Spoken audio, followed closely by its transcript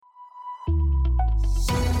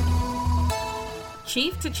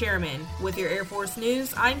Chief to Chairman. With your Air Force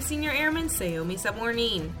news, I'm Senior Airman Sayomi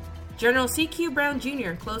Sabornin. General C.Q. Brown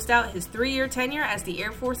Jr. closed out his 3-year tenure as the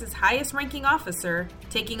Air Force's highest-ranking officer,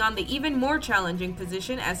 taking on the even more challenging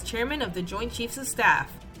position as Chairman of the Joint Chiefs of Staff.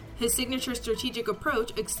 His signature strategic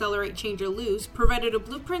approach, Accelerate, Change, or Lose, provided a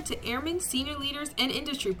blueprint to airmen, senior leaders, and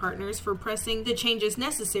industry partners for pressing the changes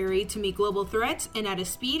necessary to meet global threats and at a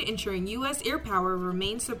speed ensuring U.S. air power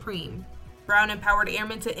remains supreme. Brown empowered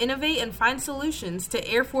airmen to innovate and find solutions to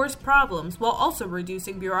Air Force problems while also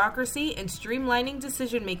reducing bureaucracy and streamlining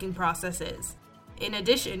decision-making processes. In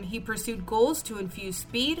addition, he pursued goals to infuse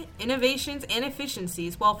speed, innovations, and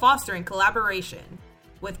efficiencies while fostering collaboration.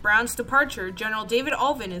 With Brown's departure, General David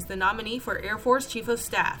Alvin is the nominee for Air Force Chief of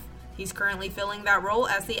Staff. He's currently filling that role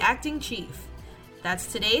as the acting chief.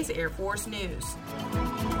 That's today's Air Force News.